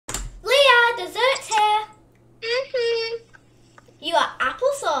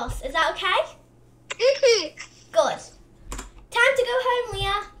Is that okay? Good. Time to go home,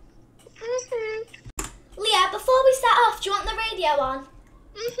 Leah. Leah, before we set off, do you want the radio on?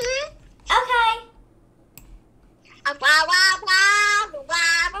 Okay.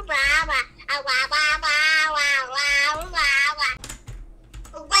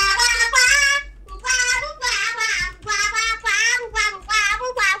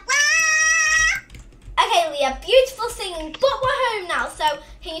 Okay, Leah, beautiful singing, but we're home now, so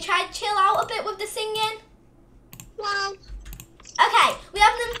can you try to chill out a bit with the singing? Wow. Okay, we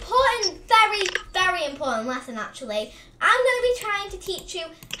have an important, very important lesson actually. I'm going to be trying to teach you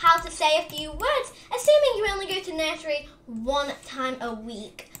how to say a few words, assuming you only go to nursery one time a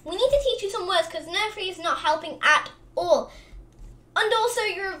week. We need to teach you some words because nursery is not helping at all. And also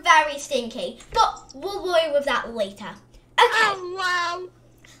you're very stinky, but we'll worry with that later. Okay. Oh, wow.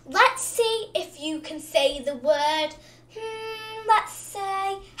 Let's see if you can say the word, let's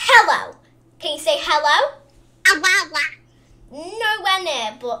say hello. Can you say hello? Nowhere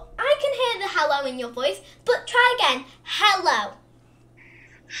near, but I can hear the hello in your voice. But try again. Hello.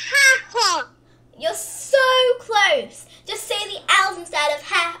 You're so close. Just say the L's instead of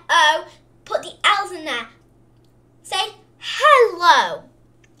he-o. Put the L's in there. Say hello.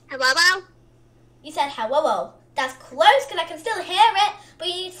 Hello. You said hello. That's close because I can still hear it, but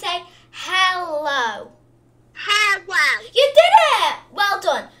you need to say hello. Hello. You did it! Well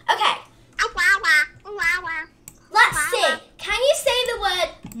done. Okay. Let's see. Can you say the word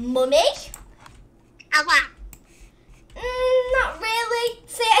mummy? Not really.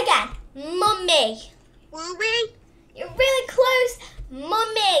 Say it again. Mummy. You're really close.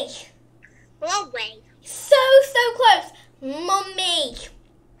 Mummy. So close. Mummy.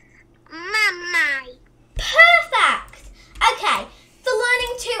 Perfect. Okay. For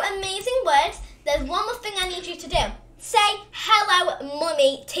learning two amazing words, there's one more thing I need you to do. Say hello,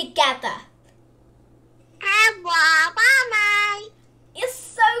 mummy together. You're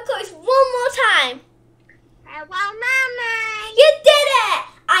so close. One more time. You did it!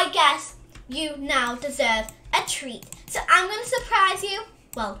 I guess you now deserve a treat. So I'm going to surprise you.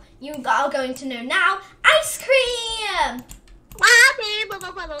 Well, you are going to know now. Ice cream!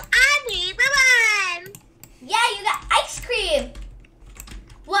 Yeah, you got ice cream.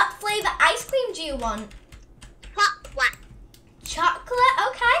 What flavor ice cream do you want? Chocolate,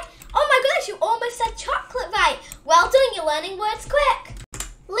 okay. Oh my goodness, you almost said chocolate right. Well done, you're learning words quick.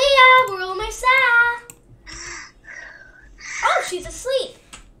 Leah, we're almost there. Oh, she's asleep.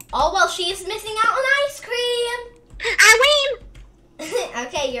 Oh, well, she is missing out on ice cream.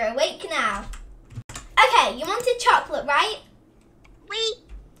 Okay, you're awake now. Okay, you wanted chocolate, right?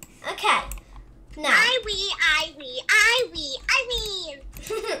 Okay, now.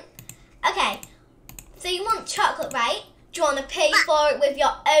 Okay, so you want chocolate, right? Do you want to pay for it with your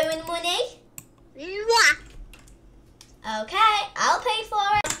own money? Okay, I'll pay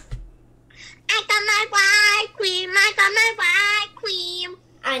for it.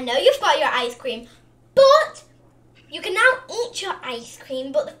 I know you've got your ice cream, but you can now eat your ice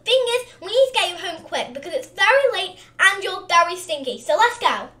cream. But the thing is, we need to get you home quick because it's very late and you're very stinky. So let's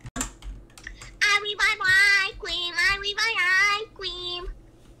go.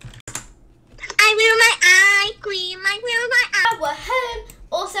 We're home.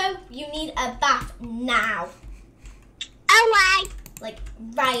 Also, you need a bath now. Like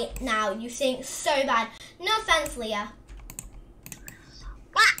right now. You stink so bad. No offense, Leah.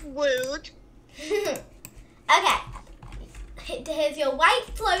 Rude. Okay. Here's your white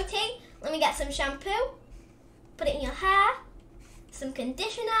floating. Let me get some shampoo. Put it in your hair. Some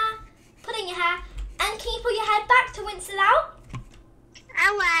conditioner. Put it in your hair. And can you put your head back to rinse it out?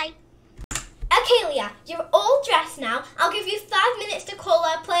 Okay, Leah, you're all dressed now. I'll give you 5 minutes to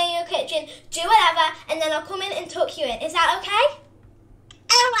colour, play in your kitchen, do whatever, and then I'll come in and tuck you in. Is that okay?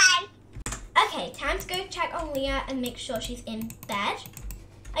 Okay, time to go check on Leah and make sure she's in bed.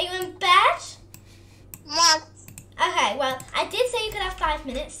 Are you in bed? Okay, well, I did say you could have 5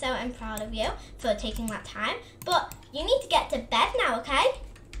 minutes, so I'm proud of you for taking that time. But you need to get to bed now, okay?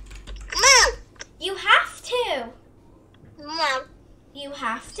 You have to. You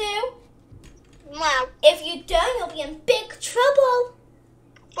have to. If you don't, you'll be in big trouble.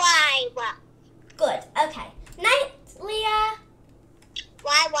 Good, okay. Night, Leah.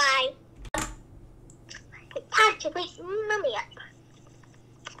 Time to wake Mommy up.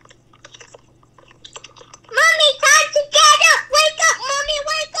 Time to get up! Wake up, Mommy!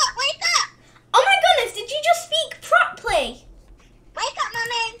 Wake up! Oh my goodness, did you just speak properly? Wake up,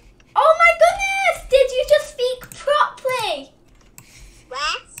 Mommy! Oh my goodness, did you just speak properly?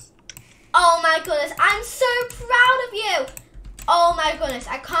 Rest. Oh my goodness, I'm so proud of you. Oh my goodness,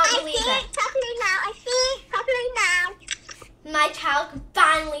 I can't believe I see it properly now. I see it properly now. My child can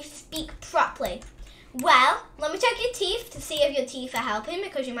finally speak properly. Well, let me check your teeth to see if your teeth are helping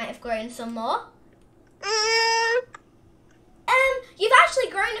because you might have grown some more. You've actually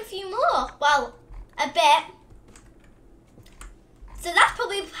grown a few more. Well, a bit. So that's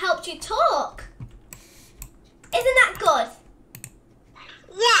probably helped you talk. Isn't that good?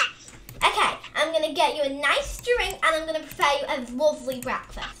 Yes. Okay, I'm going to get you a nice drink and I'm going to prepare you a lovely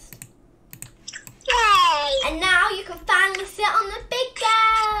breakfast. Yay. And now you can finally sit on the big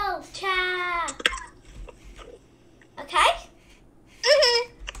girl chair. Okay?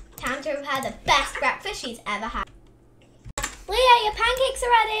 Time to prepare the best breakfast she's ever had. Leah, your pancakes are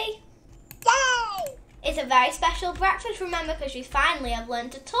ready. Yay. It's a very special breakfast, remember, because you finally have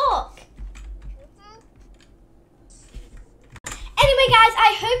learned to talk. Anyway, guys,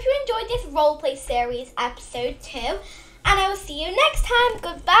 I hope you enjoyed this roleplay series episode 2, and I will see you next time.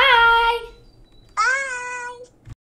 Goodbye.